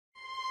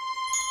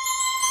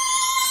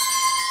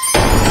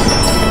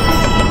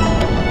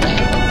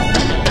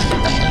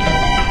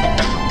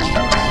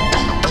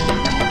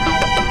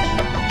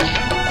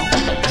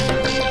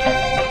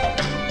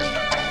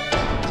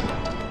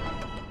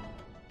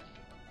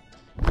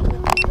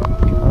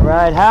All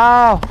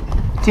right,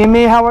 Team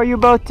Me, how are you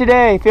both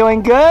today?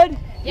 Feeling good?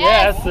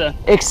 Yes.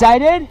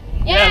 Excited?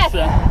 Yes.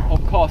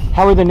 Of course.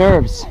 How are the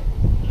nerves?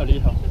 A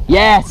little.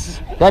 Yes.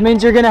 That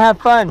means you're gonna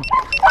have fun.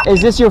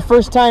 Is this your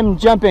first time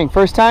jumping?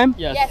 First time?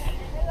 Yes.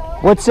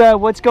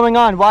 What's going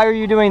on? Why are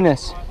you doing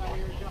this?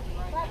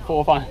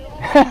 For fun.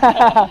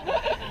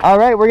 All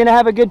right, we're gonna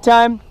have a good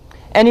time.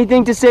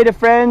 Anything to say to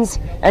friends?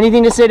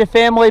 Anything to say to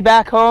family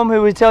back home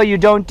who would tell you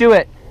don't do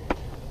it?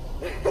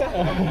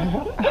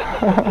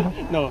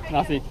 No,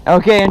 nothing.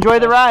 Okay, enjoy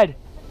the ride.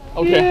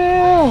 Okay.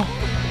 Yeah.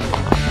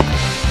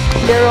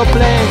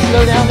 Aeroplane,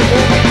 slow down a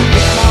bit.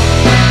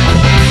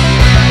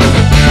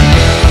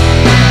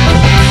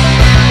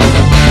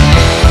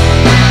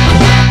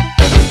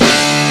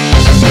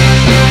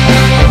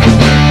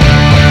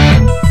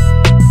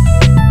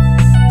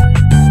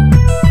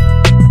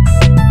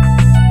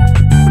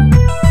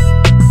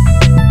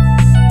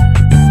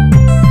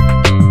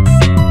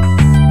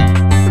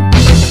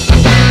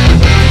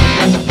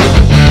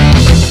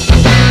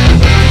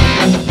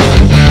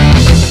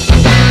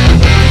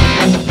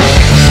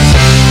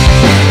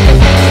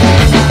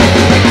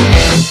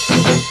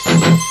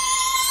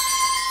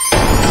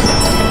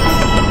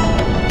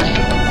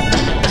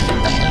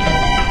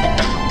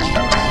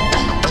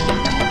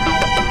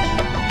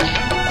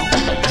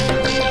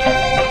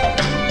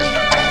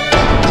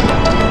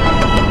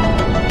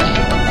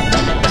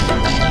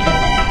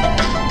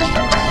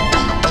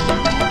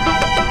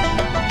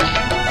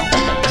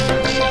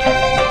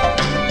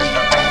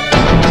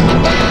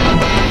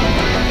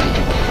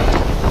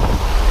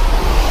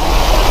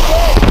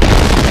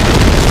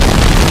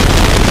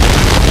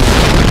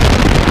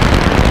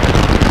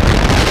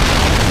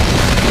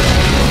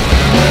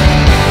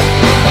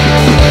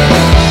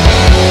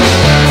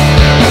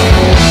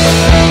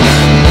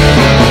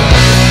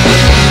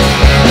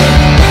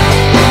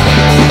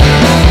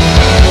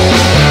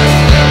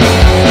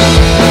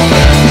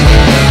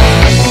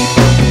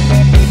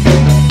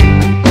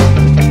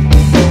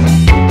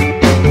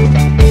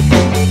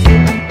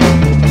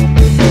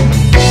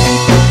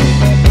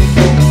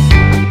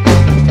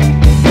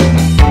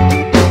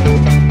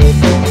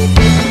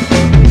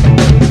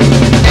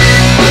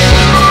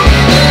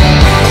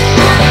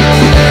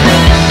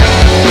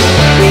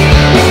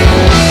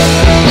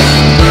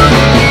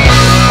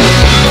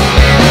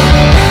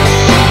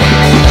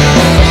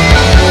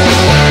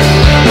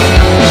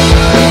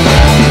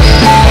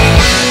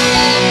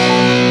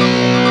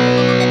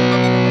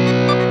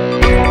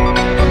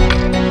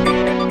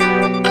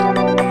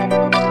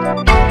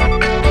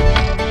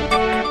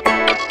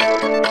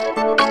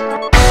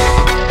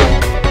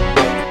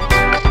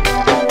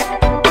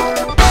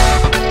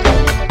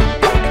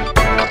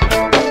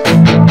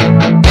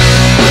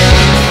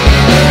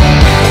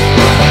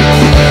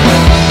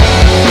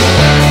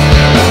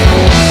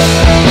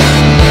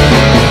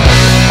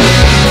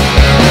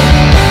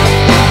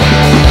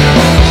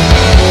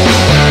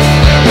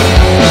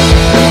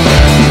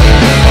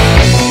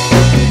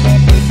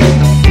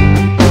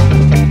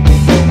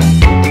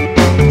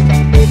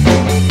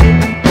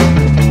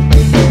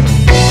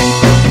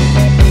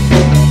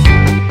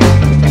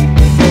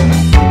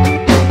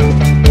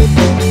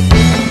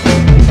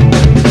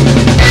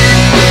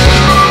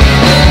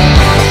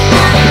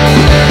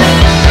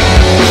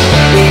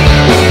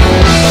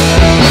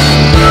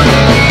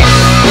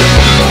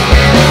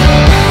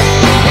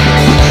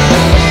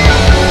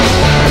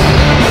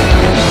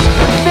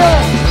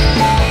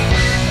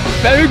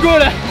 Very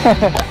good.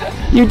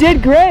 You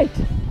did great.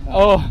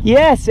 Oh.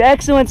 Yes,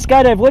 excellent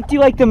skydive. What do you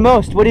like the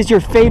most? What is your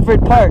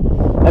favorite part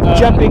of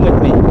jumping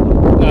with me?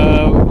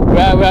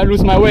 Where I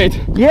lose my weight.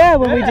 Yeah,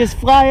 when we just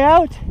fly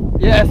out.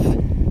 Yes.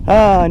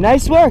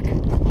 Nice work.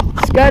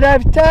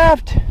 Skydive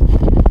Taft.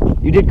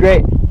 You did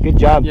great. Good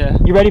job. Yeah.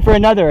 You ready for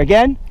another?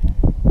 Again?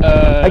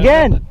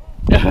 Again.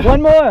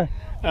 One more.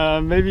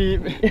 Maybe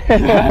maybe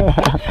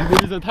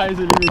the time is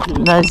limited.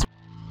 Nice.